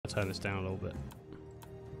turn this down a little bit.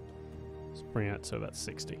 Let's bring it to about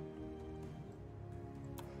 60.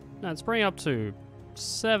 No, let's bring it up to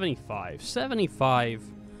 75. 75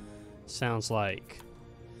 sounds like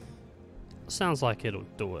it'll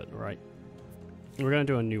do it, right? We're gonna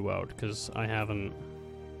do a new world because I haven't.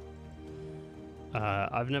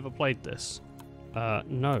 I've never played this.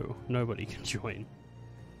 No, nobody can join.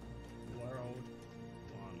 World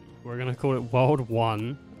 1. We're gonna call it World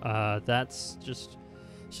 1. It's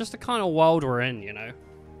just the kind of world we're in, you know.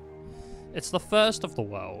 It's the first of the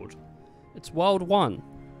world. It's World 1.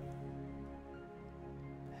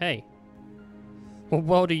 Hey. What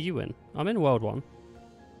world are you in? I'm in World 1.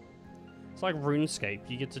 It's like RuneScape,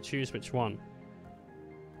 you get to choose which one.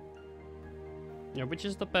 You know, which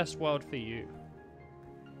is the best world for you?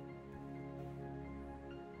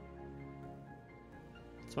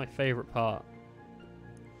 It's my favorite part.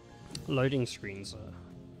 Loading screens are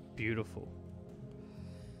beautiful.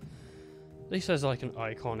 At least there's like an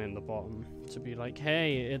icon in the bottom to be like,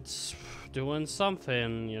 hey, it's doing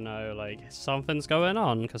something, you know, like something's going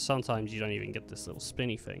on, because sometimes you don't even get this little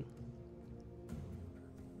spinny thing.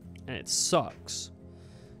 And it sucks,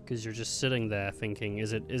 because you're just sitting there thinking,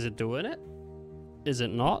 is it doing it? Is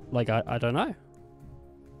it not? Like, I don't know.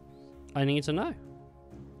 I need to know.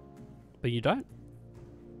 But you don't.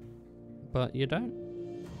 But you don't.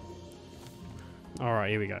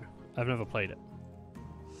 Alright, here we go. I've never played it.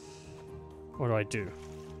 What do I do?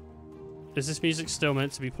 Is this music still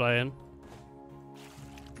meant to be playing?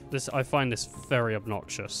 I find this very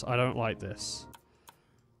obnoxious. I don't like this.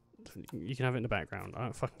 You can have it in the background. I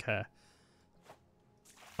don't fucking care.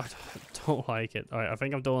 I don't like it. Alright, I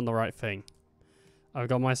think I'm doing the right thing. I've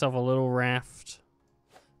got myself a little raft.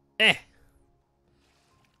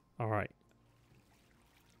 Alright.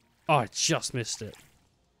 Oh, I just missed it.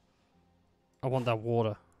 I want that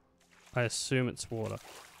water. I assume it's water.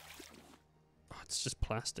 Oh, it's just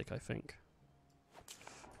plastic, I think.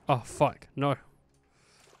 Oh, fuck. No.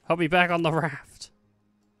 Help me back on the raft.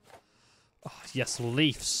 Oh, yes,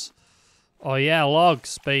 leaves. Oh, yeah,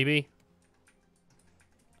 logs, baby.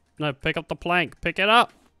 No, pick up the plank. Pick it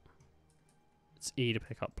up. It's E to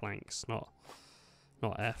pick up planks, not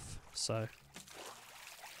F. So,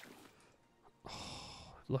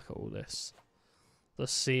 oh, look at all this. The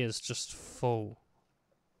sea is just full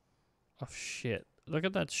of shit. Look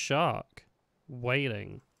at that shark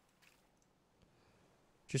waiting.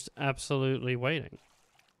 Just absolutely waiting.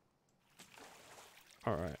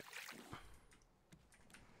 All right.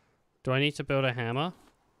 Do I need to build a hammer?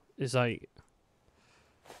 I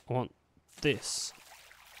want this.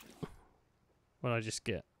 What did I just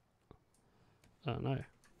get? I don't know.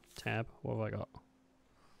 Tab. What have I got?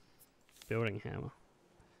 Building hammer.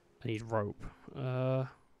 I need rope. Oh,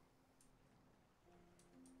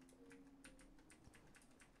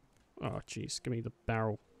 jeez. Give me the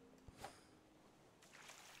barrel.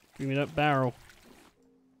 Give me that barrel.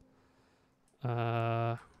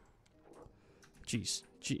 Jeez.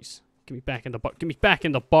 Jeez. Give me back in the boat. Give me back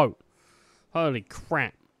in the boat. Holy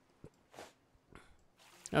crap.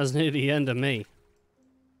 That was near the end of me.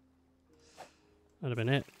 That'd have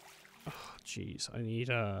been it. Oh, jeez. I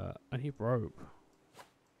need rope.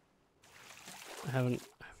 I haven't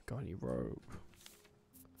got any rope.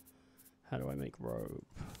 How do I make rope?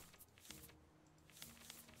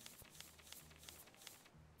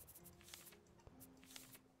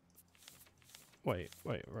 Wait,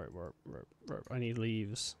 rope. I need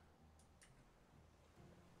leaves.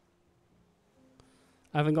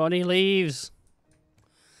 I haven't got any leaves.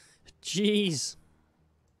 Jeez.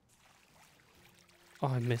 Oh,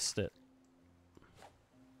 I missed it.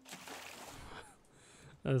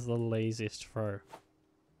 That was the laziest throw.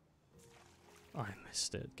 Oh, I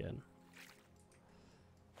missed it again.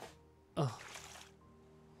 Oh.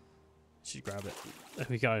 Should grab it. There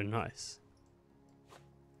we go, nice.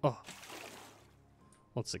 Oh.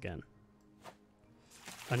 Once again.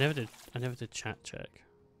 I never did chat check.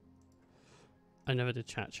 I never did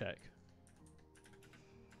chat check.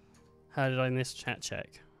 How did I miss chat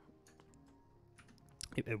check?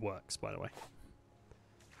 It works, by the way.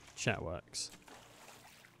 Chat works.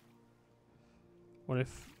 What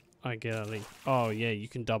if I get a leaf? Oh, yeah, you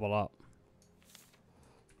can double up.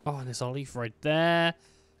 Oh, and there's a leaf right there.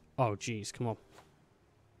 Oh, jeez, come on.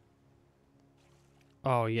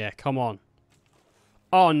 Oh, yeah, come on.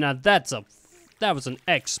 Oh, now that was an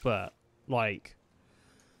expert. Like,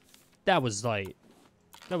 that was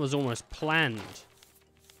almost planned.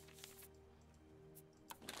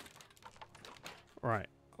 Right,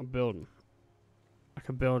 I'm building. I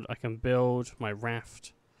can build my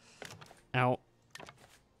raft out.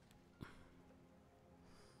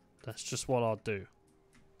 That's just what I'll do.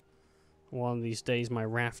 One of these days, my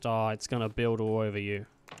Raft, it's gonna build all over you.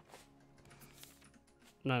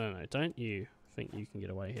 No, no, no, don't you think you can get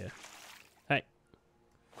away here. Hey.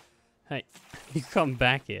 Hey, you come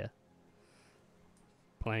back here.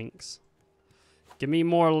 Planks. Give me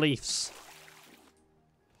more leaves.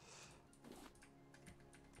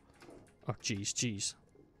 Oh, jeez, jeez.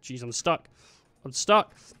 Jeez, I'm stuck. I'm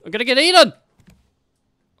stuck. I'm gonna get eaten!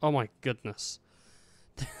 Oh my goodness.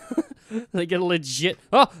 They get legit.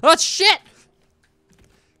 Oh, oh shit!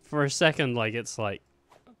 For a second, like, it's like,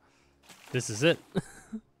 this is it.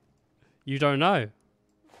 You don't know.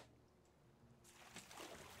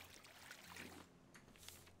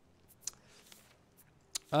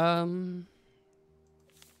 What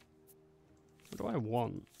do I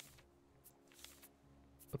want?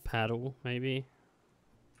 A paddle, maybe?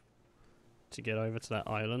 To get over to that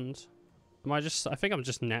island? Am I think I'm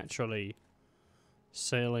just naturally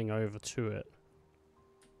sailing over to it.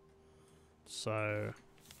 So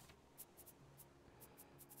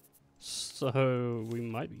we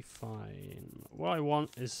might be fine. What I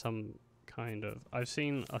want is some kind of... I've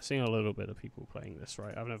seen a little bit of people playing this,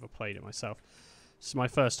 right? I've never played it myself. This is my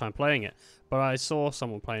first time playing it. But I saw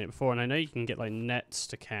someone playing it before, and I know you can get like nets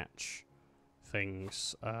to catch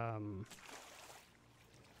things.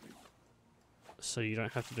 So you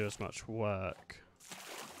don't have to do as much work.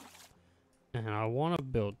 And I want to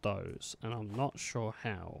build those, and I'm not sure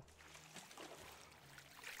how.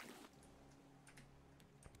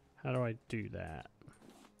 How do I do that?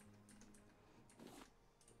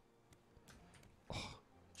 Oh,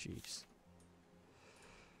 jeez.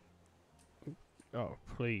 Oh,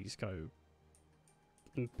 please go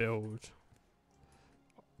and build.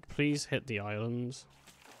 Please hit the islands.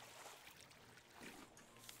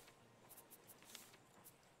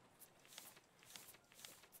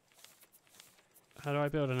 How do I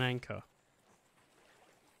build an anchor?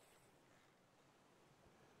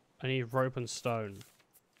 I need rope and stone.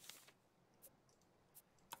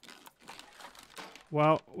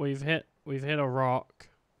 Well, we've hit a rock.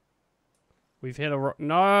 We've hit a rock.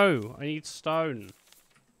 No! I need stone.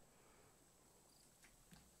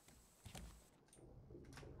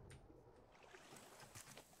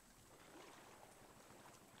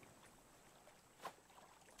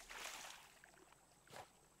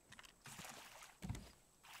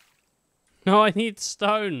 No, I need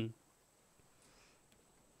stone.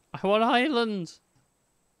 I want island.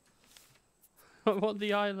 I want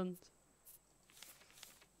the island.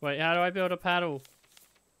 Wait, how do I build a paddle?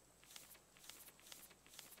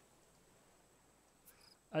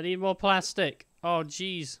 I need more plastic. Oh,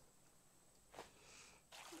 jeez.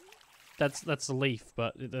 That's a leaf,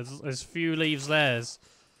 but there's few leaves there. There's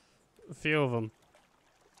a few of them.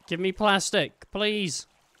 Give me plastic, please.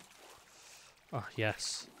 Oh,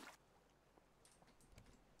 yes.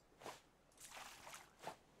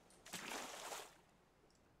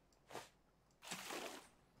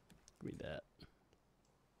 Give me that.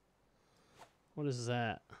 What is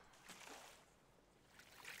that? I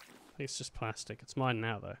think it's just plastic. It's mine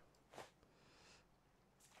now, though.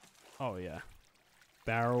 Oh, yeah.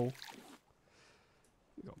 Barrel.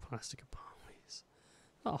 We got plastic and palmies.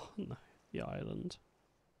 Oh, no. The island.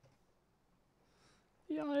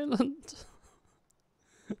 The island.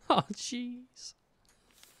 Oh, jeez.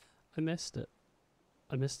 I missed it.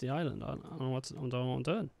 I missed the island. I don't know what I'm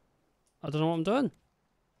doing. I don't know what I'm doing.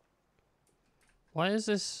 Why is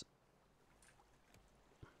this...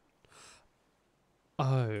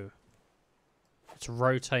 Oh. It's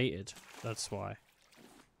rotated. That's why.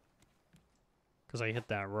 Because I hit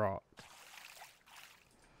that rock.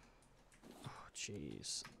 Oh,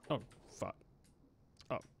 jeez. Oh, fuck.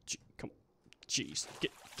 Oh, come on. Jeez.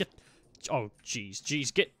 Get. Oh,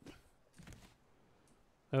 jeez. Get.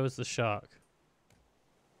 Where was the shark?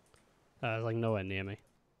 It's like nowhere near me.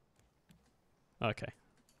 Okay.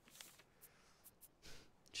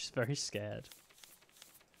 Just very scared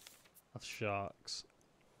of sharks.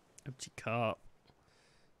 Empty cup.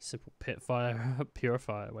 Simple pit fire.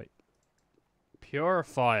 Purifier. Wait.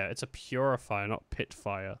 Purifier. It's a purifier, not pit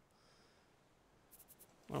fire.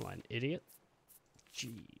 What am I, an idiot?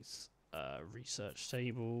 Jeez. Research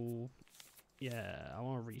table. Yeah, I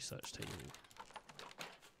want a research table.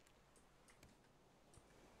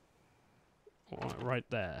 I want it right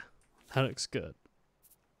there. That looks good.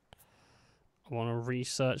 I want to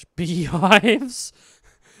research beehives.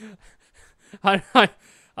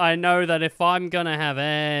 I know that if I'm gonna have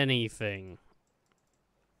anything,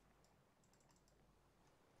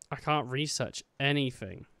 I can't research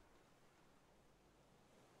anything.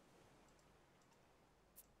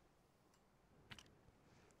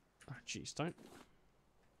 Oh, jeez, don't.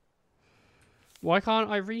 Why can't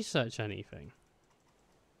I research anything?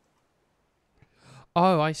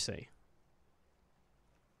 Oh, I see.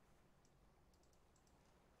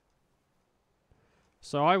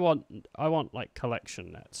 So I want like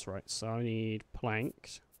collection nets, right? So I need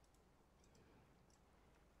planks,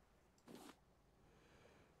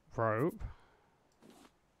 rope,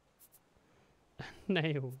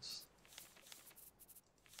 nails.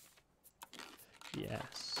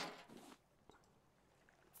 Yes.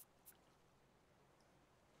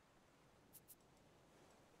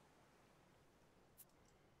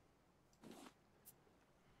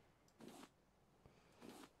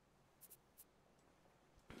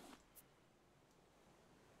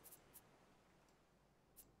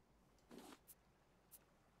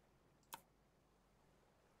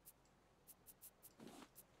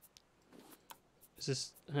 Is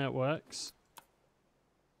this how it works?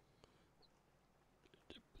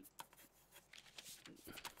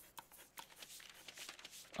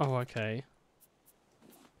 Oh, okay.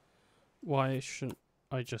 Why shouldn't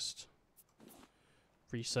I just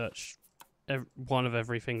research one of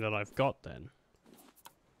everything that I've got then?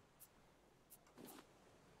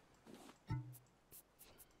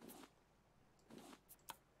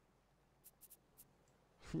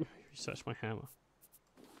 Research my hammer.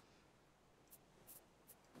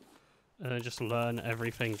 And then just learn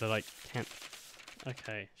everything that I can't.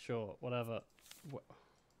 Okay, sure, whatever.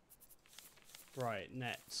 Right,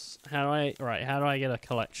 nets. How do I get a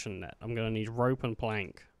collection net? I'm gonna need rope and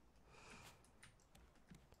plank.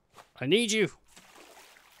 I need you!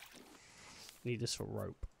 Need this for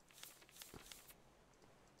rope.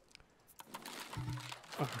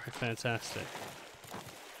 Alright, fantastic.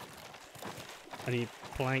 I need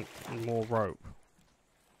plank and more rope.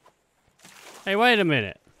 Hey, wait a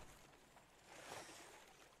minute.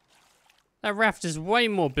 That raft is way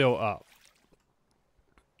more built up.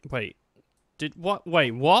 Wait.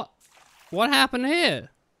 Wait, what? What happened here?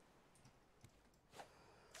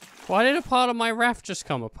 Why did a part of my raft just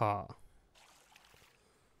come apart?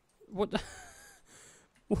 What?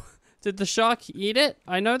 Did the shark eat it?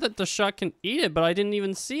 I know that the shark can eat it, but I didn't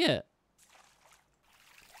even see it.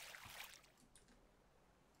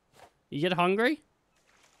 You get hungry?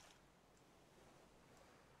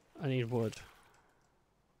 I need wood.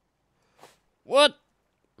 What?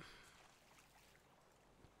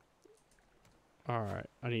 Alright,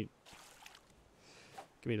 I need...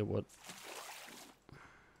 Give me the wood.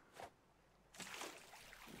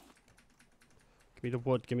 Give me the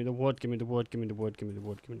wood, give me the wood, give me the wood, give me the wood, give me the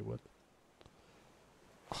wood, give me the wood.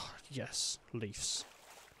 Oh, yes, leaves.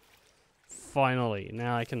 Finally,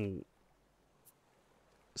 now I can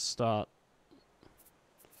start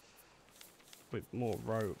with more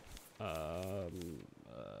rope.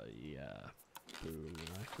 Yeah. Boom.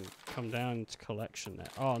 I can come down to collection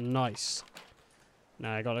net. Oh, nice.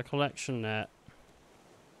 Now I got a collection net.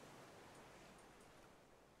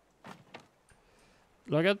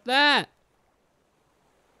 Look at that!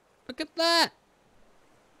 Look at that!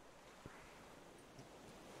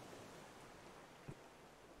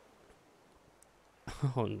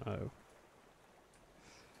 Oh no.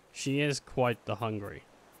 She is quite the hungry.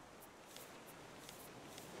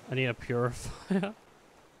 I need a purifier.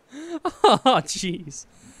 Oh, jeez.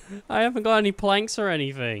 I haven't got any planks or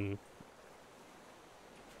anything.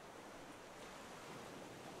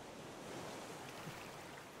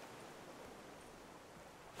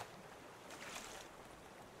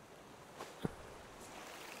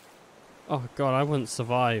 Oh god, I wouldn't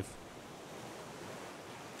survive.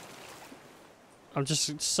 I'm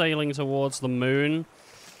just sailing towards the moon.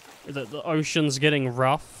 The ocean's getting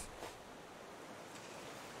rough.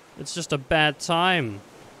 It's just a bad time.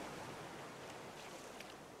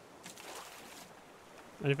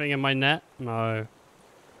 Anything in my net? No.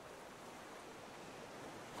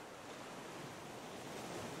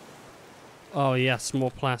 Oh yes,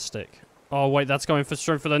 more plastic. Oh wait, that's going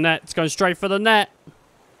straight for the net. It's going straight for the net.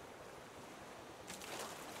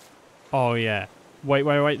 Oh yeah. Wait,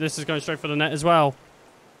 wait, wait. This is going straight for the net as well.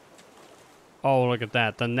 Oh, look at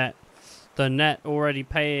that. The net already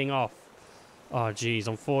paying off. Oh geez.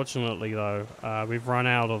 Unfortunately though, we've run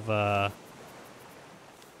out of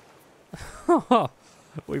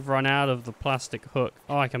we've run out of the plastic hook.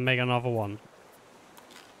 Oh, I can make another one.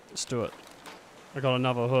 Let's do it. I got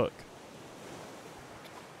another hook.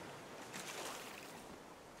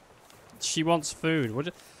 She wants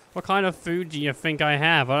food. What kind of food do you think I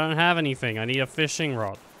have? I don't have anything. I need a fishing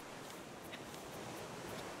rod.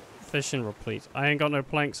 Fishing rod, please. I ain't got no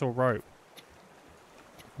planks or rope.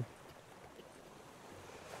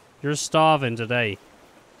 You're starving today.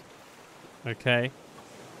 Okay?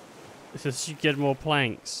 Because you get more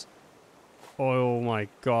planks. Oh my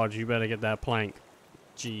god, you better get that plank.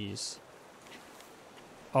 Jeez.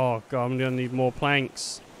 Oh god, I'm gonna need more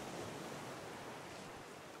planks.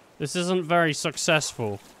 This isn't very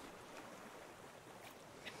successful.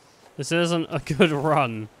 This isn't a good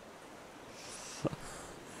run.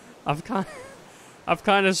 I've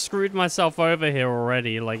kind of screwed myself over here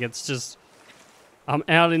already. Like, it's just... I'm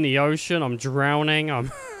out in the ocean, I'm drowning,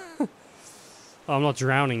 I'm not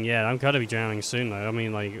drowning yet. I'm gonna be drowning soon though. I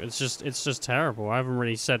mean, like, it's just terrible. I haven't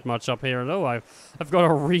really said much up here at all. I've got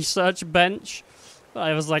a research bench.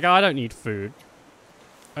 I was like, I don't need food.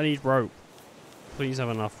 I need rope. Please have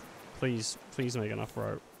enough. Please make enough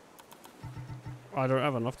rope. I don't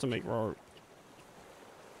have enough to make rope.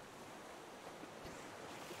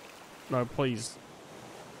 No, please.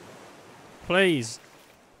 Please.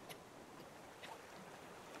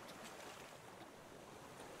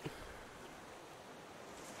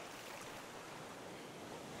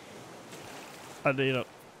 I need it.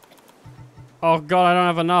 Oh god, I don't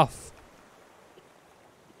have enough.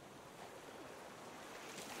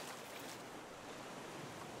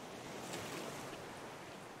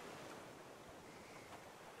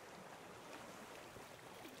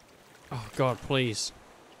 Oh god, please.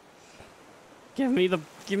 Give me the...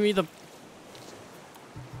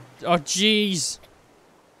 Oh jeez.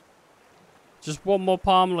 Just one more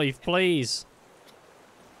palm leaf, please.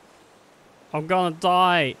 I'm gonna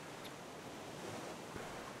die.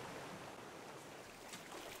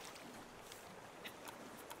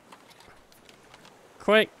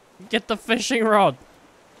 Quick, get the fishing rod.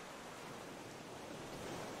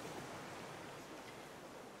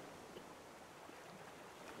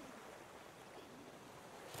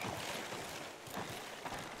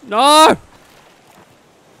 No!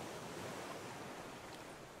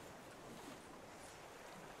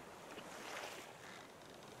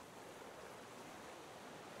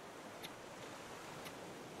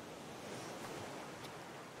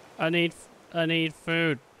 I need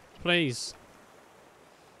food, please.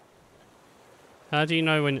 How do you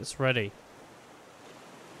know when it's ready?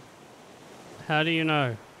 How do you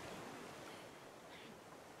know?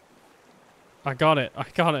 I got it. I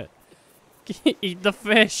got it. Eat the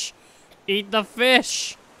fish. Eat the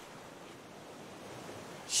fish.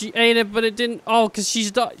 She ate it, but it didn't. Oh, because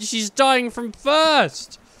she's dying from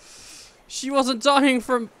thirst. She wasn't dying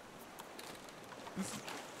from.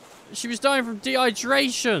 She was dying from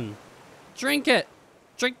dehydration. Drink it.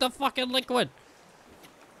 Drink the fucking liquid.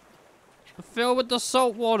 Fill with the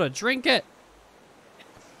salt water. Drink it.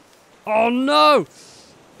 Oh no!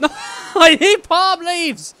 No! I need palm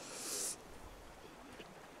leaves!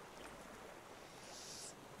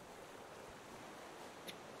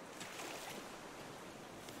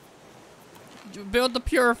 Build the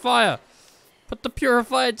purifier. Put the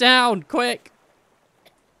purifier down, quick.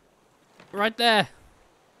 Right there.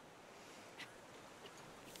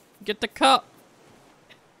 Get the cup.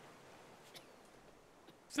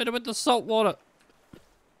 Fill it with the salt water.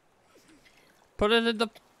 Put it in the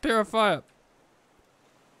purifier.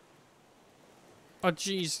 Oh,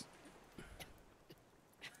 jeez.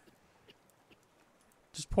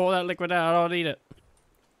 Just pour that liquid out. I don't need it.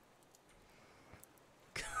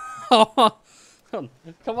 Come on.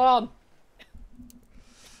 Come on.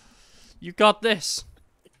 You got this.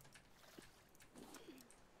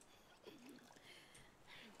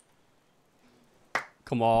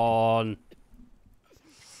 Come on.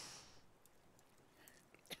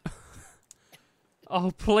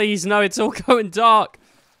 Oh, please, no, it's all going dark.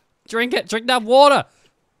 Drink it. Drink that water.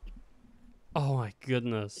 Oh, my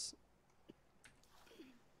goodness.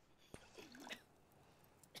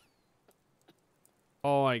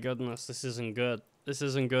 Oh, my goodness. This isn't good. This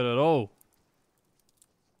isn't good at all.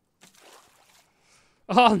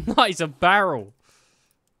 Oh, nice. A barrel.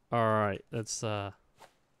 All right. Let's do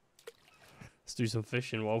some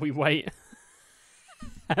fishing while we wait.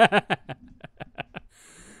 That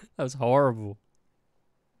was horrible.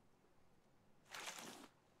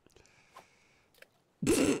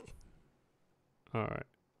 Alright.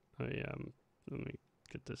 Let me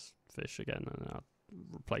get this fish again and I'll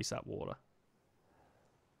replace that water.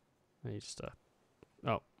 I just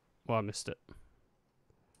oh, well, I missed it.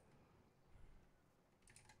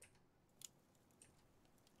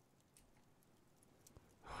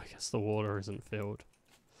 Oh, I guess the water isn't filled.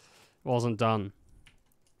 It wasn't done.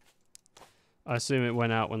 I assume it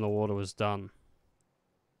went out when the water was done.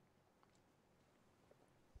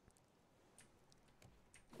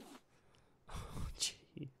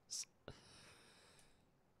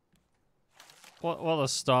 What a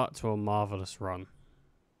start to a marvelous run.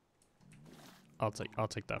 I'll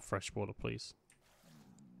take that fresh water, please.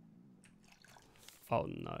 Oh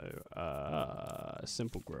no.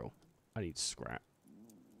 Simple grill. I need scrap.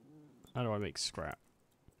 How do I make scrap?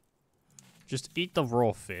 Just eat the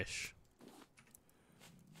raw fish.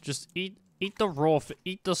 Just eat the raw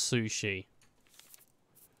eat the sushi.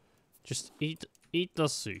 Just eat the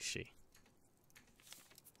sushi.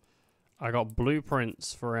 I got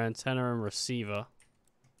blueprints for antenna and receiver.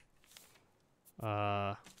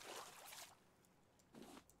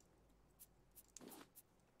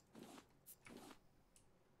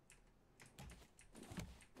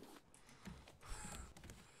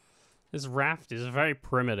 This raft is very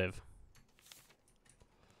primitive.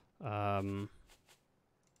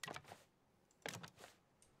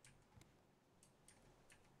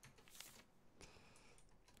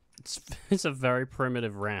 It's a very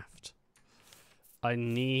primitive raft. I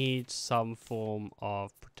need some form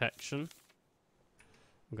of protection.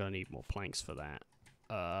 I'm gonna need more planks for that.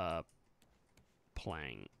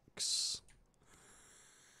 Planks.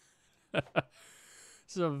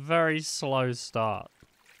 It's a very slow start.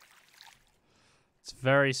 It's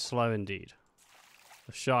very slow indeed.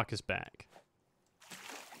 The shark is back.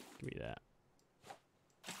 Give me that.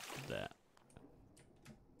 That.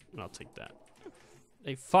 And I'll take that.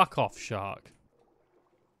 Hey, fuck off, shark.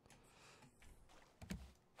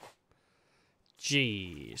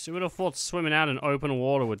 Jeez. Who would have thought swimming out in open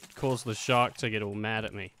water would cause the shark to get all mad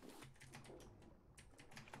at me?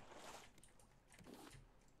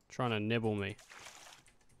 Trying to nibble me.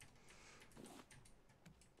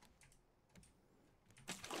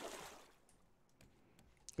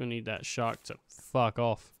 Gonna need that shark to fuck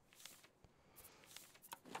off.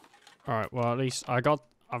 Alright, well at least I've got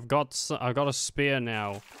a spear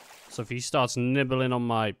now. So if he starts nibbling on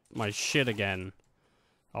my shit again,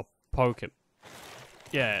 I'll poke him.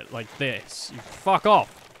 Yeah, like this. You fuck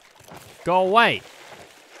off. Go away.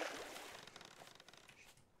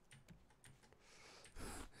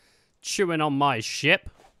 Chewing on my ship.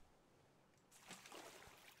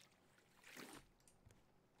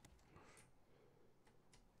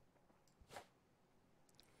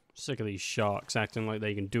 Sick of these sharks acting like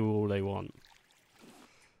they can do all they want.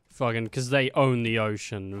 Fucking, because they own the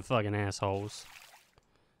ocean, fucking assholes.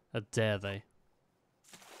 How dare they?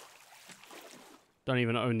 Don't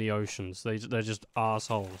even own the oceans. They're just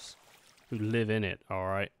assholes who live in it,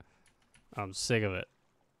 alright? I'm sick of it.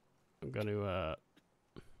 I'm gonna,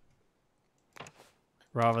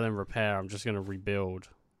 rather than repair, I'm just gonna rebuild.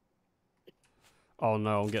 Oh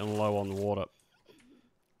no, I'm getting low on water.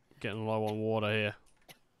 Getting low on water here.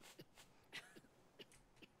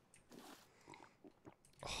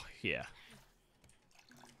 Oh, yeah.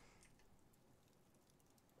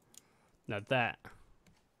 Now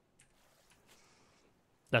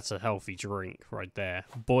that's a healthy drink right there.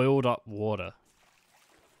 Boiled up water.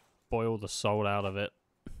 Boil the salt out of it.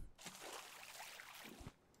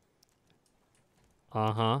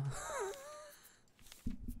 Uh-huh.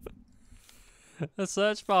 A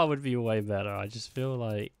search bar would be way better. I just feel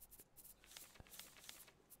like...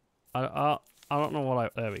 I don't know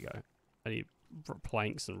what there we go. I need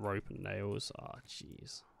planks and rope and nails. Oh,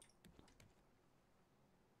 jeez.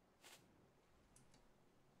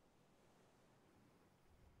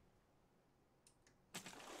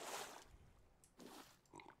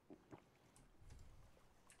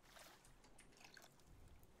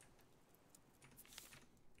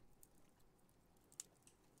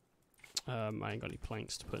 I ain't got any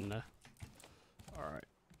planks to put in there. Alright.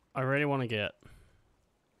 I really want to get...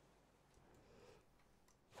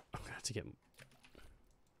 I'm gonna have to get...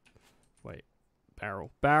 Wait.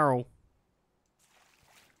 Barrel. Barrel!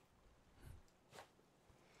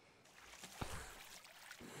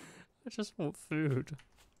 I just want food.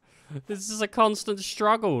 This is a constant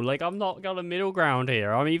struggle. Like, I'm not got a middle ground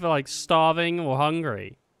here. I'm either, like, starving or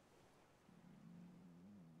hungry.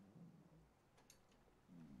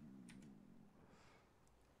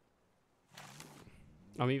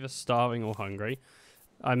 I'm either starving or hungry.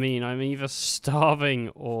 I mean, I'm either starving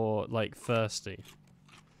or, like, thirsty.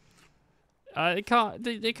 It can't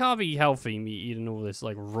be healthy, me eating all this,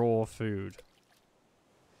 like, raw food.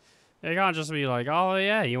 It can't just be like, oh,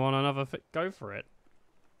 yeah, you want another go for it.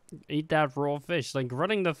 Eat that raw fish. Like,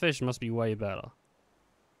 grilling the fish must be way better.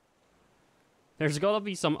 There's gotta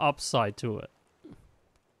be some upside to it.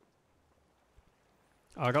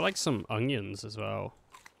 Oh, I got, like, some onions as well.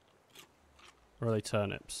 Or are they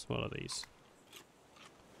turnips? What are these?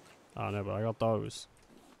 Oh no, but I got those.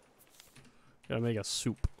 Gotta make a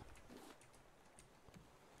soup.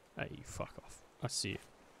 Hey, you fuck off. I see you.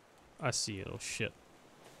 I see you, little shit.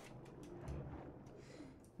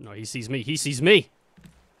 No, he sees me. He sees me!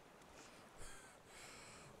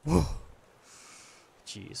 Whoa.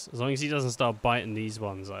 jeez. As long as he doesn't start biting these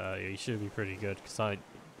ones, he should be pretty good. Because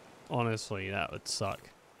honestly, that would suck.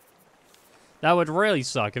 That would really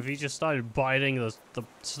suck if he just started biting the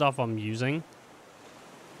stuff I'm using.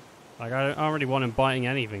 Like, I don't really want him biting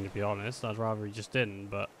anything, to be honest. I'd rather he just didn't,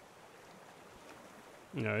 but...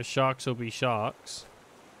 You know, sharks will be sharks.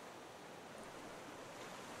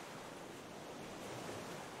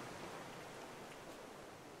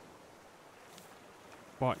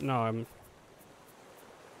 What? No, I'm...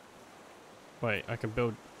 Wait, I can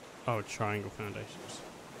build... Oh, triangle foundations.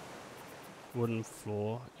 Wooden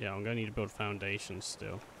floor. Yeah, I'm gonna need to build foundations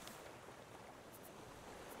still.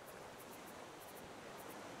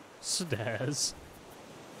 Stairs.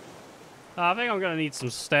 I think I'm gonna need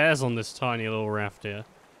some stairs on this tiny little raft here.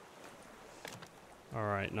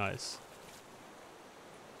 Alright, nice.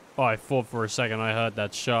 Oh, I thought for a second I heard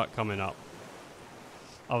that shark coming up.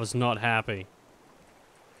 I was not happy.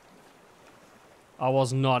 I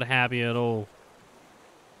was not happy at all.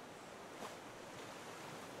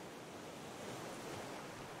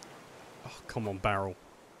 Oh, come on, barrel.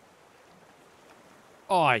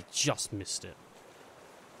 Oh, I just missed it.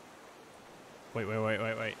 Wait.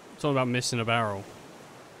 It's all about missing a barrel.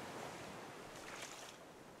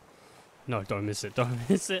 No, don't miss it. Don't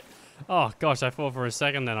miss it. Oh, gosh, I thought for a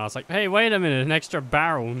second then. I was like, hey, wait a minute. An extra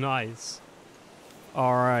barrel. Nice.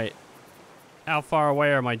 Alright. How far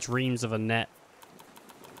away are my dreams of a net?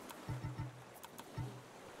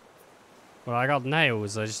 Well, I got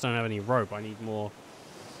nails. I just don't have any rope. I need more.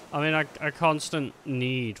 I mean, a constant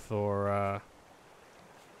need for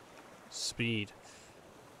speed.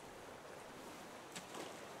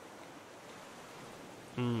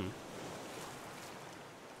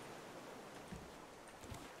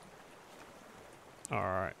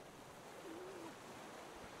 Alright.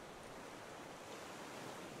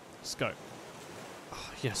 Let's go.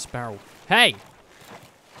 Oh, yes, barrel. Hey!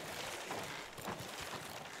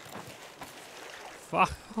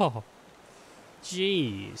 Fuck off.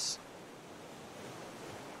 Jeez.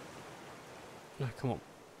 No, come on.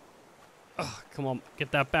 Oh, come on.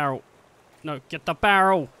 Get that barrel. No, get the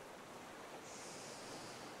barrel.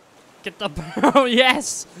 Get the barrel.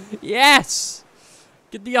 Yes! Yes!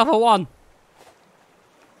 Get the other one.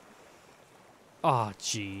 Oh,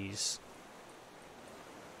 jeez.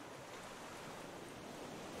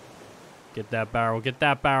 Get that barrel. Get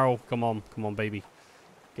that barrel. Come on. Come on, baby.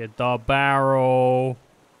 Get the barrel.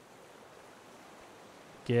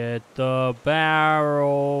 Get the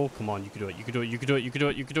barrel. Come on, you can do it. You can do it. You can do it. You can do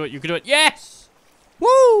it. You can do it. You can do it. Yes!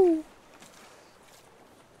 Woo!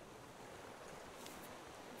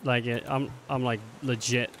 Like, I'm like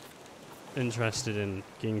legit interested in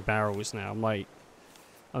getting barrels now. I'm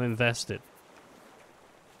invested.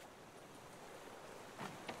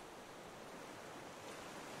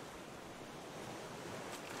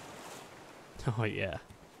 Oh yeah.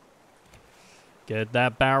 Get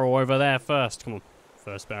that barrel over there first. Come on.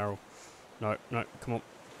 First barrel. No, no, come on.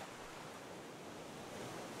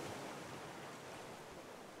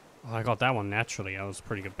 Oh, I got that one naturally. That was a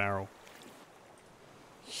pretty good barrel.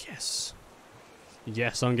 Yes.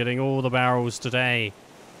 Yes, I'm getting all the barrels today.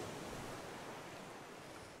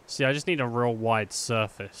 See, I just need a real wide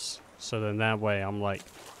surface. So then that way I'm like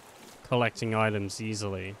collecting items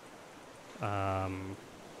easily. I'm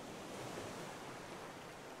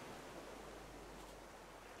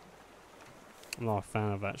not a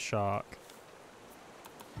fan of that shark.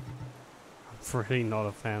 I'm really not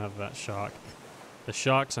a fan of that shark. The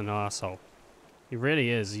shark's an asshole. He really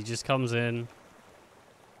is. He just comes in,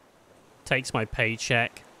 takes my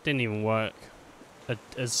paycheck. Didn't even work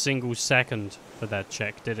a single second for that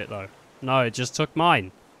check, did it though? No, it just took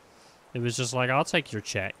mine. It was just like, I'll take your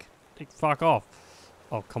check. Fuck off.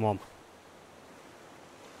 Oh, come on.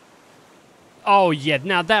 Oh, yeah.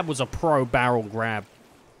 Now that was a pro barrel grab.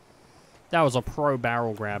 That was a pro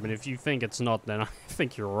barrel grab, and if you think it's not, then I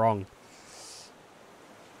think you're wrong.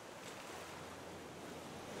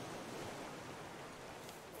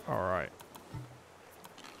 Alright.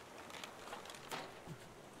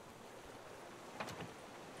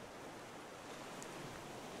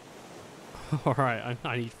 Alright,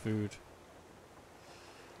 I need food.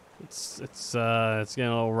 It's getting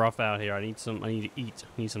a little rough out here. I need to eat.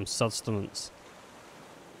 I need some sustenance.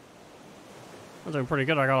 I'm doing pretty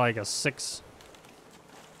good. I got like a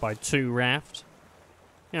 6x2 raft.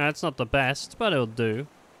 Yeah, it's not the best, but it'll do.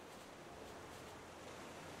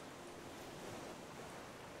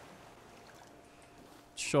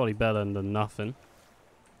 Surely better than nothing.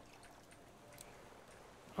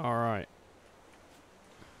 Alright.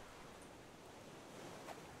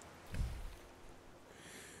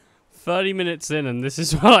 "30 minutes in and this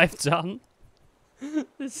is what I've done."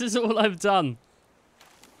 This is all I've done.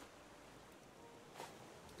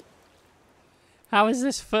 How is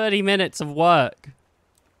this 30 minutes of work?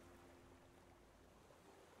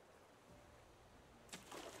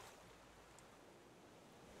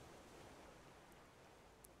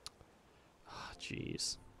 Ah,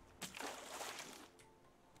 jeez.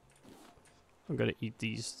 I'm gonna eat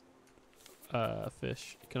these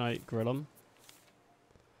fish. Can I grill them?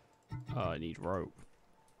 Oh, I need rope.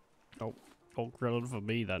 Oh, don't grill it for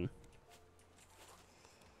me then.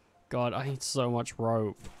 God, I need so much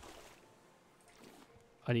rope.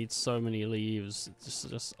 I need so many leaves. It's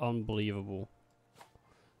just unbelievable.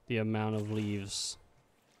 The amount of leaves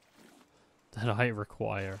that I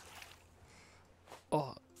require.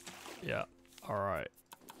 Oh, yeah. Alright.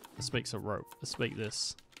 Let's make some rope. Let's make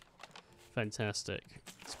this. Fantastic.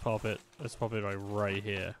 Let's pop it. Let's pop it right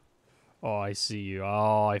here. Oh, I see you.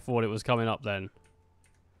 Oh, I thought it was coming up then.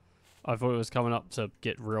 I thought it was coming up to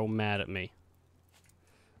get real mad at me.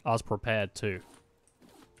 I was prepared too.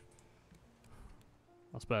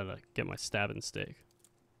 I was better to get my stabbing stick.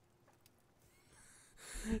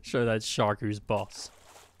 Show that shark who's boss.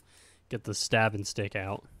 Get the stabbing stick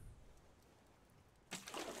out.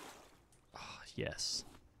 Oh, yes.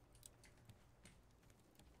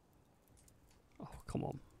 Oh, come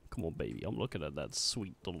on. Come on, baby. I'm looking at that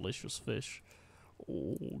sweet, delicious fish.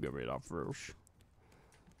 Oh, give me that fish.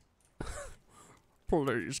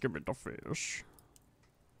 Please give me the fish.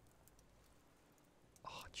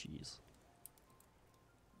 Oh, jeez.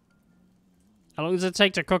 How long does it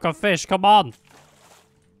take to cook a fish? Come on!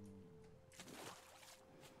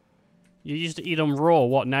 You used to eat them raw.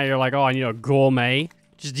 What, now you're like, oh, I need a gourmet?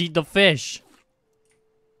 Just eat the fish.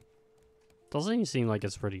 Doesn't even seem like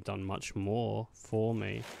it's really done much more for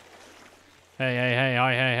me. Hey, hey, hey,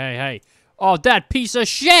 hey, hey, hey, hey. Oh, that piece of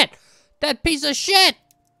shit! That piece of shit!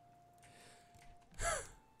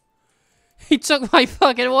 He took my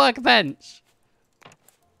fucking workbench!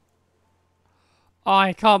 Oh,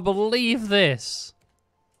 I can't believe this.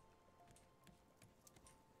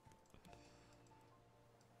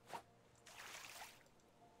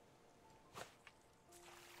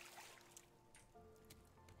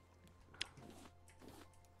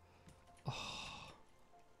 Oh,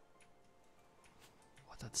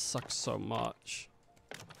 that sucks so much.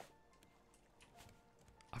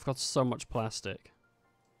 I've got so much plastic.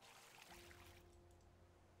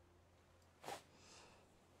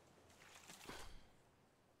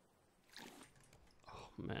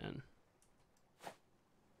 Oh, man.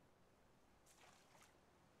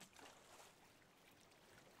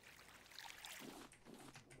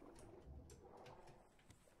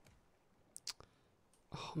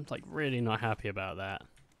 Oh, I'm like really not happy about that.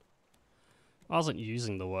 I wasn't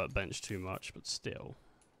using the workbench too much, but still.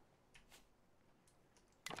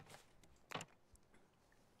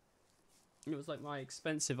 It was like my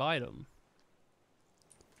expensive item.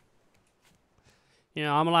 You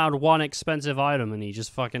know, I'm allowed one expensive item and he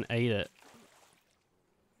just fucking ate it.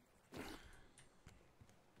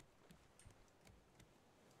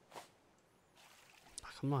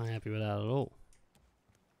 I'm not happy with that at all.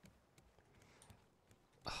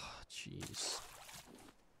 Oh, jeez.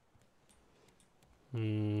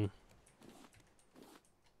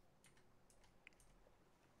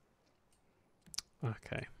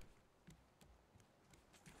 Okay.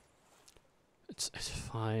 It's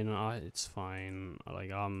fine. It's fine. Like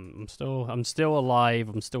I'm still alive.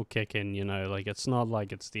 I'm still kicking. You know, like it's not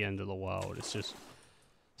like it's the end of the world. It's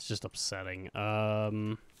just upsetting. Yeah,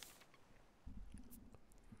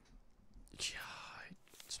 I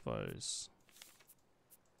suppose.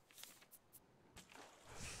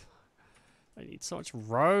 I need so much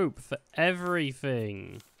rope for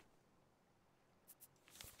everything.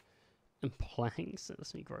 And planks. It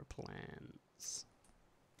lets me grow plants.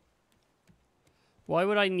 Why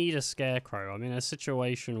would I need a scarecrow? I'm in a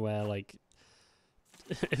situation where, like,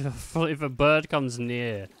 if a bird comes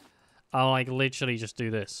near, I'll, like, literally just do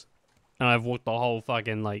this. And I've walked the whole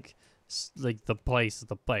fucking, like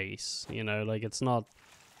the place, you know? Like, it's not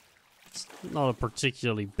a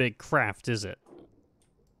particularly big craft, is it?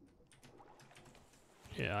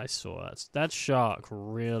 Yeah, I saw that. That shark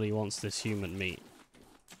really wants this human meat.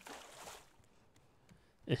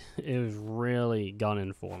 It was really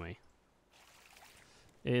gunning for me.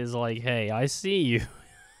 It is like, hey, I see you.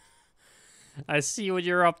 I see what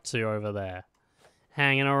you're up to over there.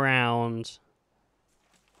 Hanging around.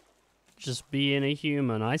 Just being a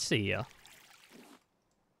human. I see ya.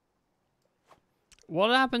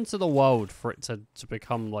 What happened to the world for it to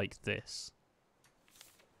become like this?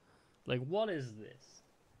 Like, what is this?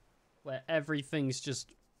 Where everything's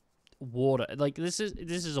just water. Like, this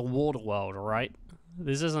is a water world, right?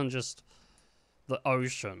 This isn't just the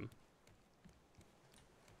ocean.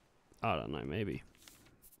 I don't know, maybe.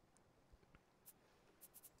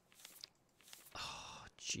 Oh,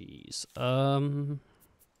 jeez. I'm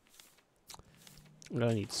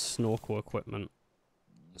gonna need snorkel equipment.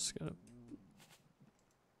 This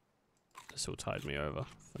will tide me over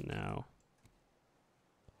for now.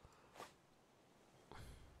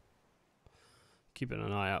 Keeping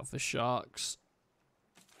an eye out for sharks.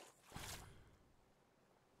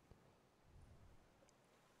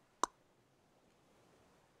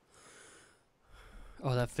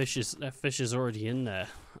 Oh, that fish is already in there.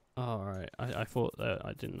 Oh, alright. I thought that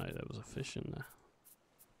I didn't know there was a fish in there.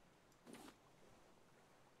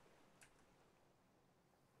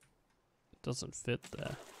 It doesn't fit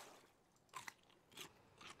there.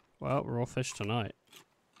 Well, raw fish tonight.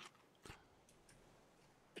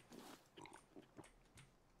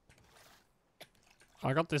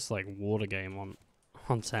 I got this like water game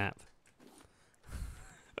on tap.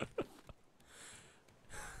 I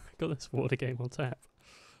got this water game on tap.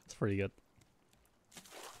 It's pretty good.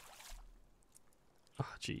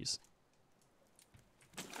 Oh, jeez.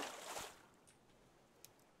 I'm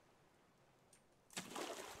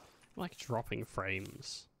like dropping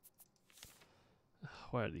frames.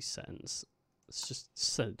 Where are these settings? Let's just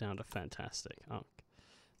set it down to fantastic. Oh,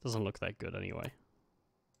 doesn't look that good anyway.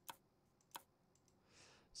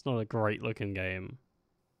 It's not a great looking game.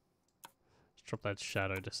 Let's drop that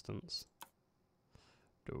shadow distance.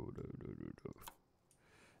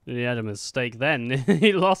 He had a mistake then.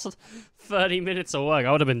 He lost 30 minutes of work.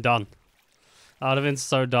 I would have been done. I would have been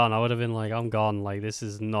so done. I would have been like, I'm gone. Like, this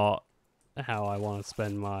is not how I want to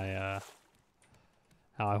spend my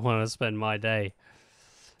day.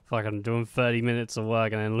 Like, I'm doing 30 minutes of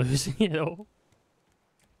work and then losing it all.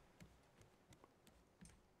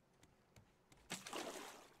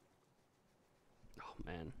 Oh,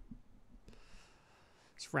 man.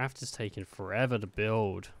 This raft is taking forever to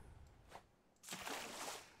build.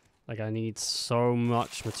 Like, I need so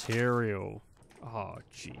much material. Oh,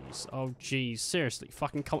 jeez. Oh, jeez. Seriously,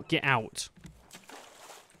 fucking come, get out.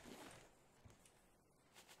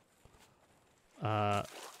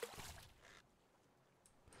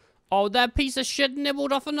 Oh, that piece of shit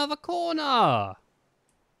nibbled off another corner.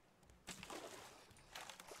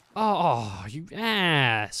 Oh, you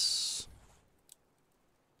ass.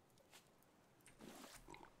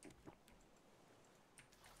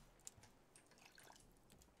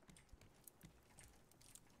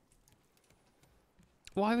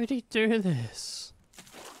 Why would he do this?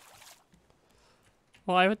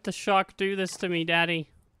 Why would the shark do this to me, Daddy?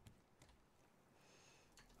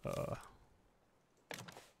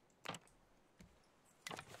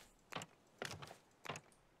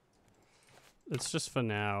 It's just for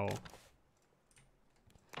now.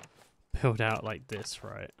 Build out like this,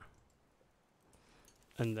 right?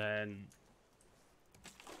 And then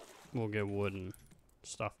we'll get wood and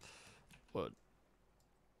stuff. Wood.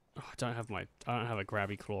 Oh, I don't have a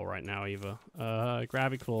grabby claw right now either.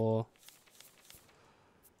 Grabby claw.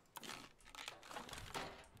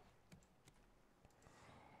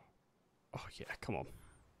 Oh yeah, come on.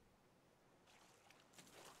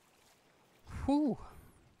 Whew.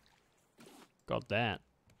 Got that.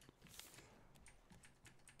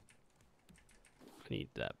 I need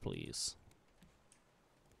that, please.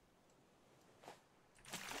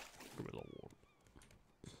 Give me a little water.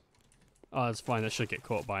 Oh, that's fine. That should get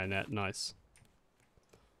caught by a net. Nice.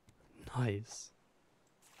 Nice.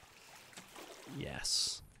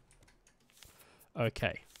 Yes.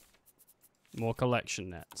 Okay. More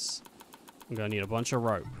collection nets. I'm gonna need a bunch of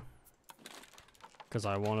rope. Because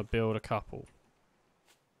I want to build a couple.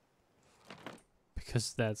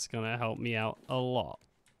 Because that's gonna help me out a lot.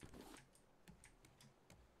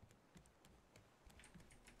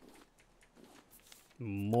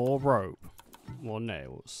 More rope. More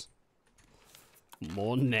nails.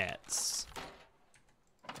 More nets.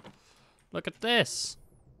 Look at this.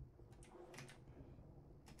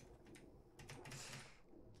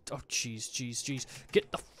 Oh, jeez, jeez, jeez.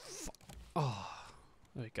 Get the oh,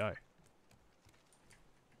 there we go.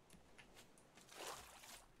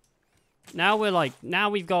 Now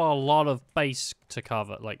we've got a lot of base to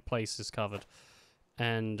cover, like places covered.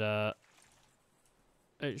 And,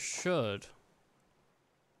 it should.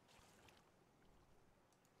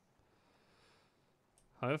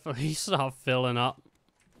 Hopefully start filling up.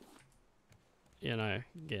 You know,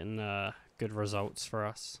 getting, good results for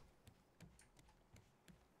us.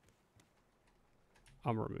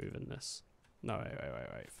 I'm removing this. No,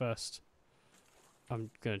 wait. First,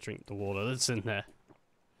 I'm gonna drink the water that's in there.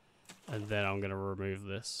 And then I'm gonna remove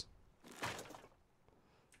this.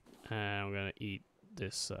 And I'm gonna eat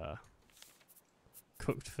this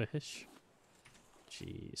cooked fish.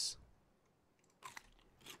 Jeez.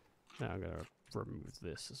 Now I'm gonna remove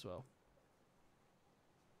this as well.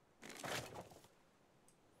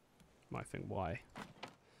 Might think why.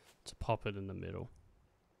 To pop it in the middle.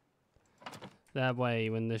 That way,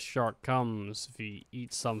 when this shark comes, if he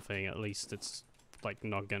eats something, at least it's like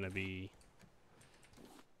not gonna be,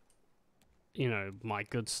 you know, my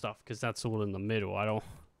good stuff, because that's all in the middle. I don't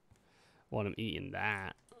want him eating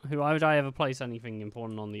that. Why would I ever place anything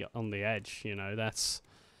important on the edge? You know, that's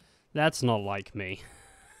not like me.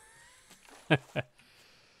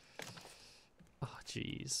 Oh,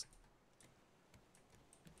 jeez.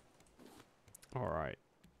 All right.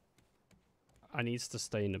 I need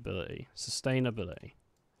sustainability. Sustainability.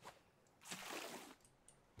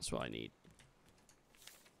 That's what I need.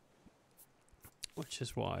 Which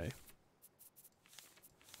is why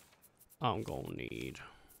I'm gonna need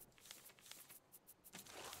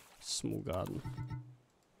small garden.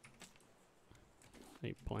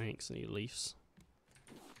 Need planks, need leaves.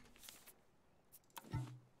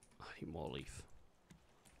 I need more leaf.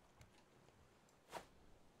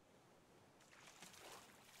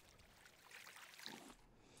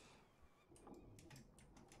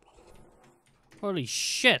 Holy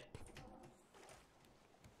shit!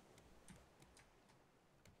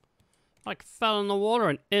 Like fell in the water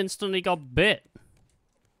and instantly got bit.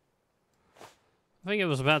 I think it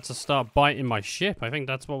was about to start biting my ship. I think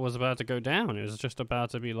that's what was about to go down. It was just about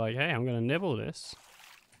to be like, hey, I'm gonna nibble this.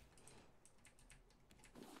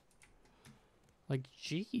 Like,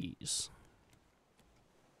 jeez.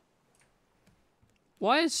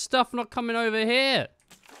 Why is stuff not coming over here?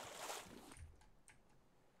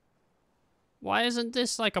 Why isn't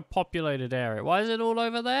this like a populated area? Why is it all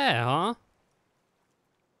over there, huh?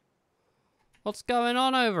 What's going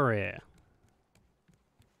on over here?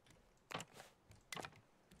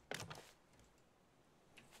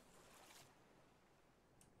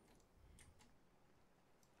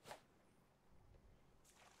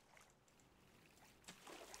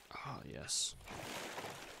 Oh, yes.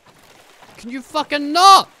 Can you fucking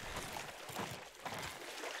not?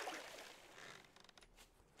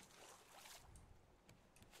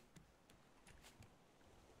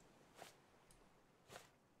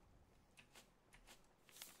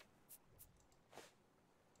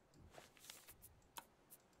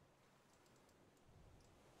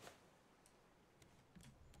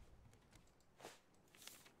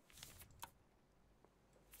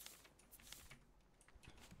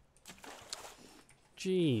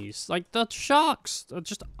 Jeez, like the sharks are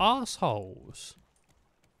just assholes.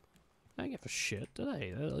 They don't give a shit, do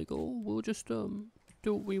they? They're like, oh, we'll just do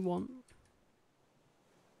what we want.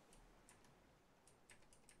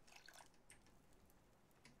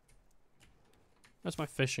 That's my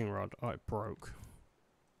fishing rod. Oh, it broke.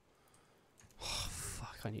 Oh,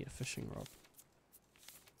 fuck, I need a fishing rod.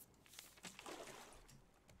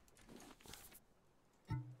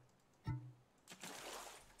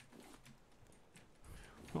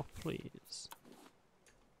 Oh, please.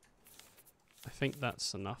 I think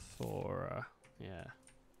that's enough for, yeah.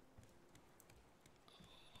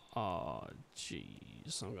 Oh,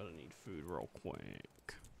 jeez. I'm gonna need food real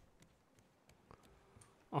quick.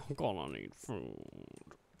 I'm gonna need food.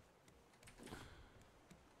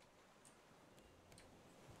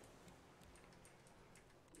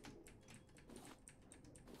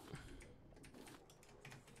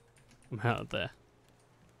 I'm out of there.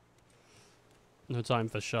 No time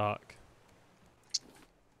for shark.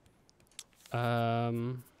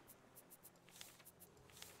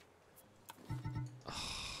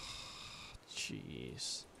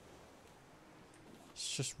 Jeez.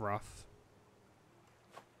 It's just rough.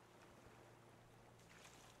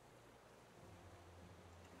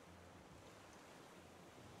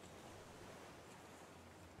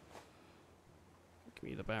 Give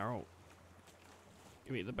me the barrel.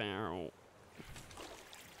 Give me the barrel.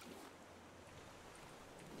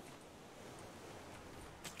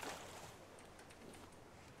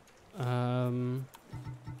 I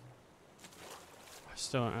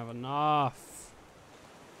still don't have enough.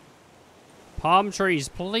 Palm trees,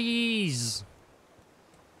 please.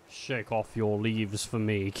 Shake off your leaves for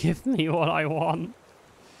me. Give me what I want.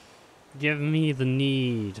 Give me the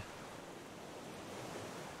need.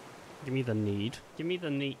 Give me the need. Give me the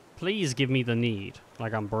need. Please give me the need.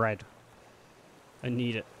 Like I'm bread. I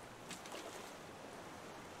need it.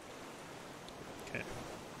 Okay.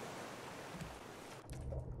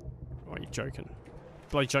 Or are you joking?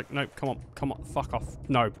 Bloody joke. No, come on. Come on. Fuck off.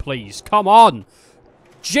 No, please. Come on.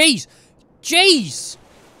 Jeez. Jeez.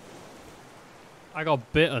 I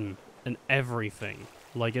got bitten. and everything.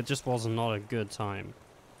 Like, it just was not a good time.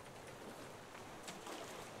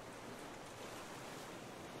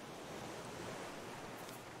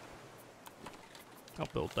 I'll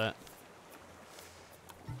build that.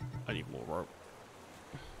 I need more rope.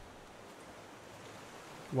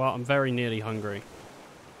 Well, I'm very nearly hungry.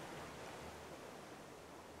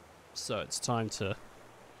 So it's time to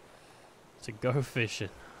go fishing.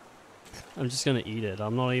 I'm just gonna eat it.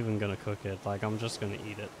 I'm not even gonna cook it. Like, I'm just gonna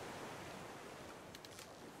eat it.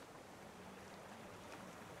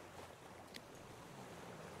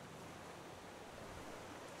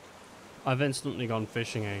 I've instantly gone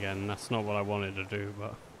fishing again. That's not what I wanted to do,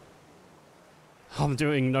 but I'm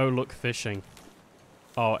doing no-look fishing.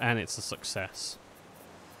 Oh, and it's a success.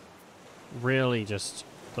 Really just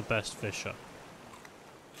the best fisher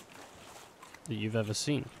that you've ever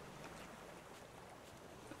seen.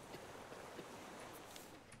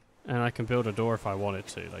 And I can build a door if I wanted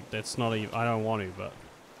to. Like, that's not even... I don't want to, but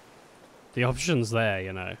the option's there,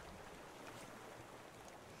 you know.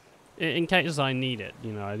 In case I need it,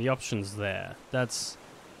 you know, the option's there. That's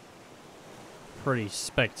pretty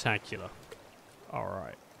spectacular.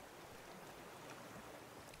 Alright.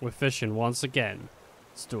 We're fishing once again.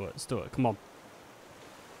 Let's do it, let's do it. Come on.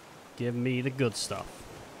 Give me the good stuff.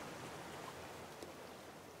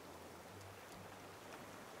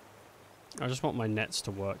 I just want my nets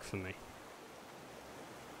to work for me.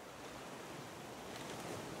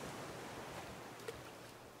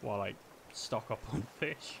 While I stock up on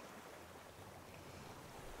fish.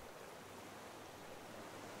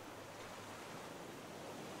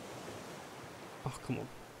 Oh, come on.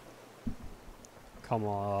 Come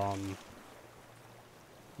on.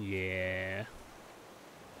 Yeah.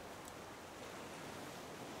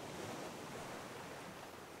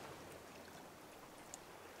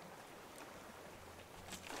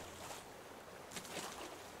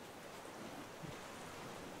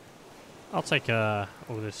 I'll take all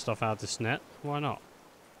this stuff out of this net. Why not?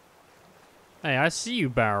 Hey, I see you,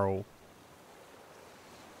 Barrel.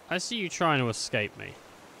 I see you trying to escape me.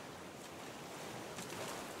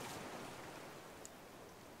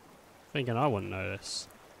 Thinking I wouldn't notice.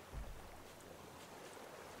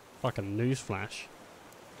 Fucking newsflash.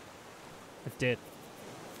 I did.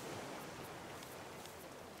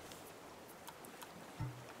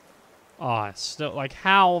 Ah, oh, still, like,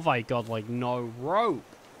 how have I got, like, no rope?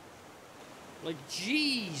 Like,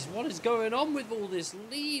 jeez, what is going on with all this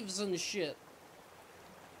leaves and shit?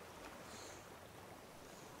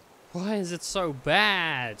 Why is it so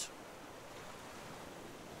bad?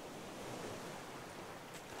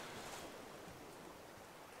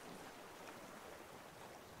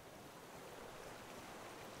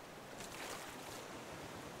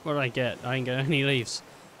 What did I get? I didn't get any leaves.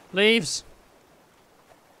 Leaves!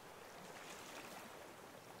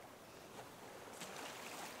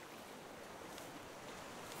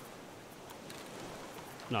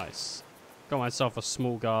 Nice. Got myself a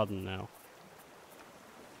small garden now.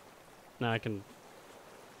 Now I can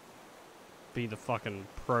be the fucking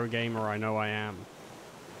pro gamer I know I am.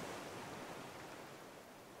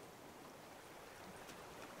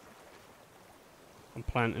 I'm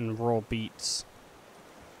planting raw beets.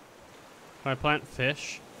 Can I plant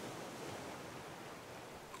fish?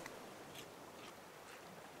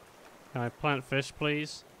 Can I plant fish,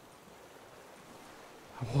 please?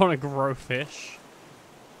 I want to grow fish.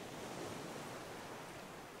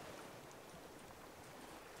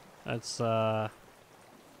 That's, oh,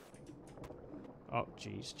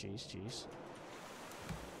 jeez, jeez, jeez.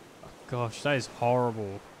 Oh, gosh, that is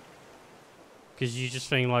horrible. Because you just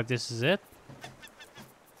think, like, this is it?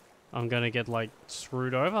 I'm gonna get, like,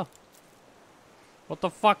 screwed over? What the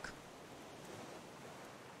fuck?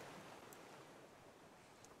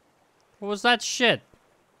 What was that shit?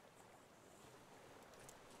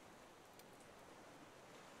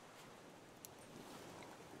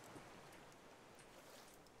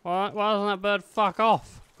 Why doesn't that bird fuck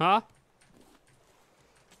off? Huh?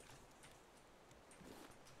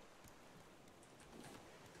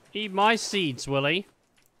 Eat my seeds, Willie.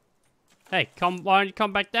 Hey, why don't you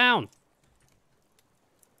come back down?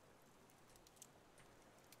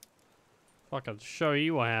 Fucking show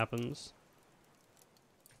you what happens.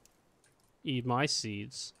 Eat my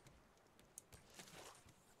seeds.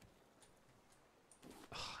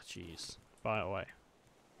 Oh, jeez. By the way.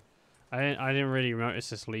 I didn't really notice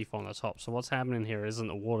this leaf on the top. So what's happening here isn't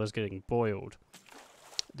the water's getting boiled.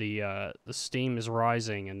 The steam is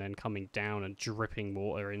rising and then coming down and dripping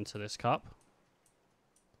water into this cup.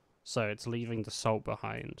 So it's leaving the salt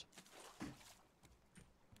behind.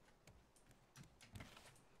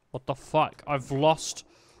 What the fuck? I've lost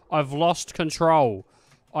control.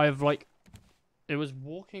 I've like, it was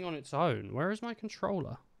walking on its own. Where is my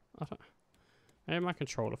controller? I don't. Maybe my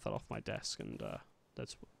controller fell off my desk, and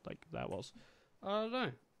that's like that was. I don't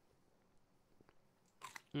know.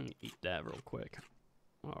 Eat that real quick.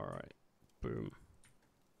 All right, boom.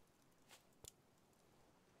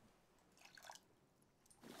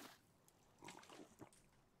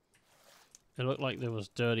 It looked like there was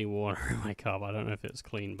dirty water in my cup. I don't know if it's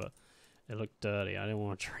clean, but it looked dirty. I didn't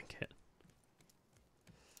want to drink it.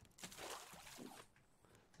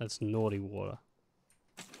 That's naughty water.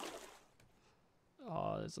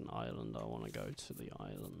 Oh, there's an island. I want to go to the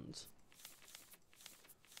island.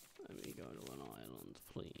 Let me go to an island,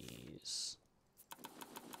 please.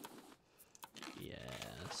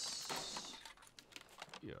 Yes.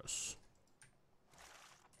 Yes.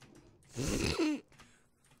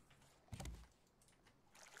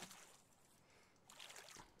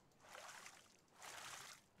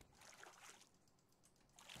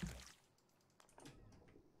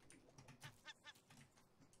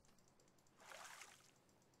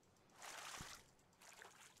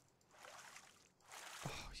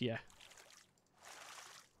 Yeah.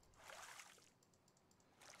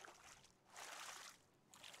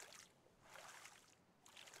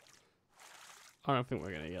 I don't think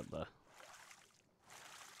we're gonna get there.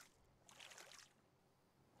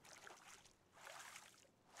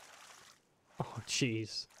 Oh,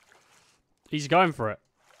 jeez. He's going for it.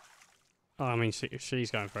 Oh, I mean, she's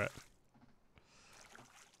going for it.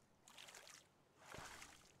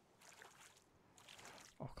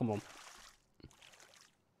 Oh, come on.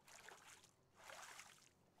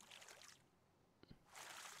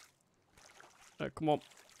 No, come on.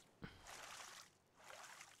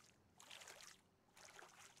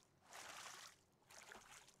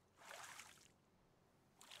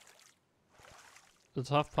 The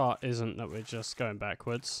tough part isn't that we're just going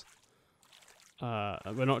backwards.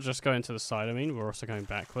 We're not just going to the side, I mean, we're also going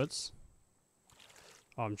backwards.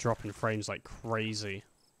 Oh, I'm dropping frames like crazy.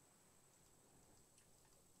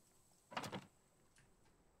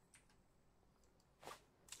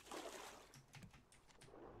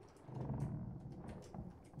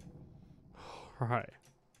 Right.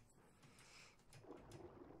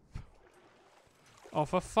 Oh,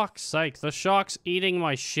 for fuck's sake, the shark's eating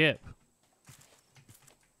my ship.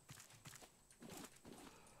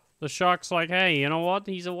 The shark's like, hey, you know what?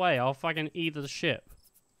 He's away. I'll fucking eat the ship.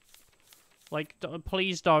 Like,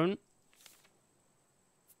 please don't.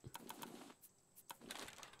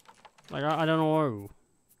 Like, I don't know.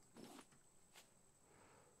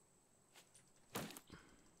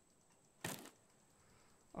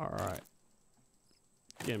 Alright.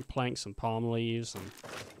 Getting planks and palm leaves and...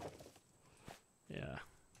 yeah.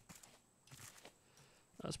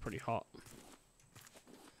 That's pretty hot.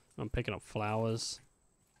 I'm picking up flowers.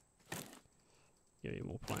 Give me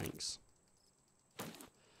more planks.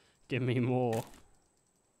 Give me more.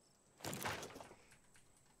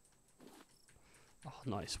 Oh,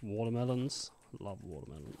 nice. Watermelons. Love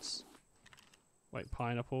watermelons. Wait,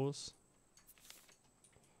 pineapples.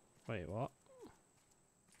 Wait, what?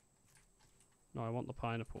 No, I want the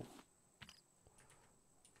pineapple.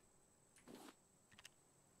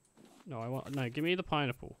 No, give me the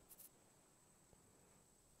pineapple.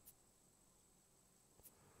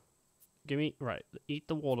 Give me, right, eat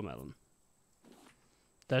the watermelon.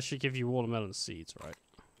 That should give you watermelon seeds, right?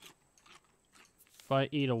 If I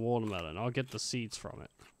eat a watermelon, I'll get the seeds from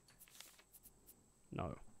it.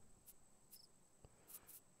 No.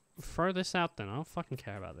 Throw this out then, I don't fucking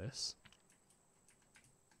care about this.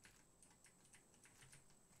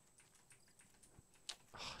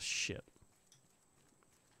 Oh, shit.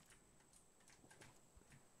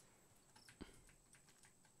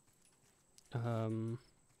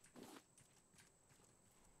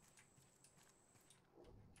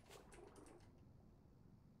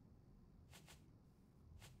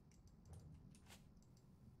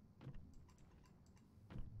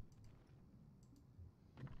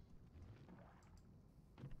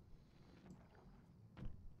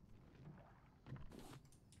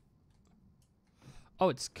 Oh,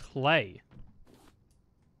 it's clay.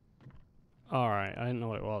 Alright, I didn't know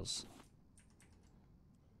what it was.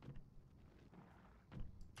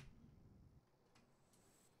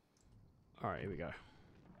 Alright, here we go.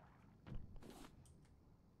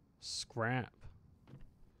 Scrap.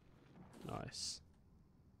 Nice.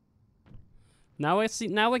 Now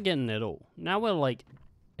we're getting it all. Now we're like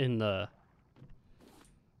in the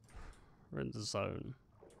zone.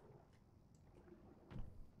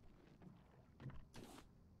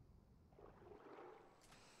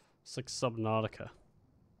 It's like Subnautica.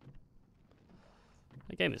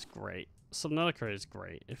 The game is great. Subnautica is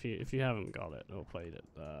great. If you haven't got it or played it,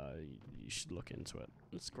 you should look into it.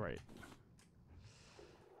 It's great.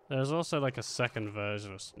 There's also like a second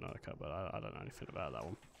version of Subnautica, but I don't know anything about that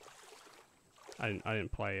one. I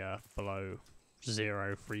didn't play below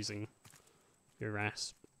 0 freezing your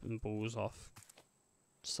ass and balls off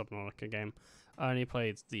Subnautica game. I only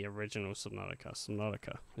played the original Subnautica.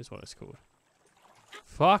 Subnautica is what it's called.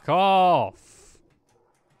 Fuck off!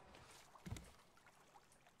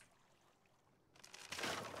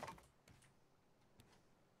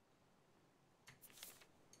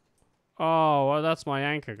 Oh, well, that's my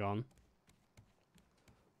anchor gone.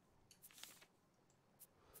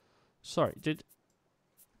 Sorry,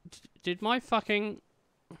 did my fucking...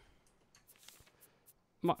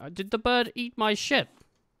 did the bird eat my ship?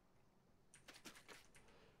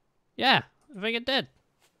 Yeah, I think it did.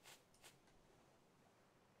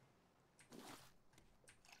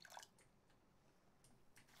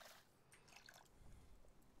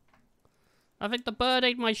 I think the bird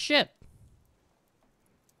ate my ship.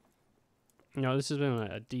 No, this has been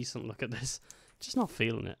a decent look at this. Just not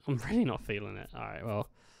feeling it. I'm really not feeling it. Alright, well,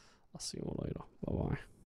 I'll see you all later. Bye-bye.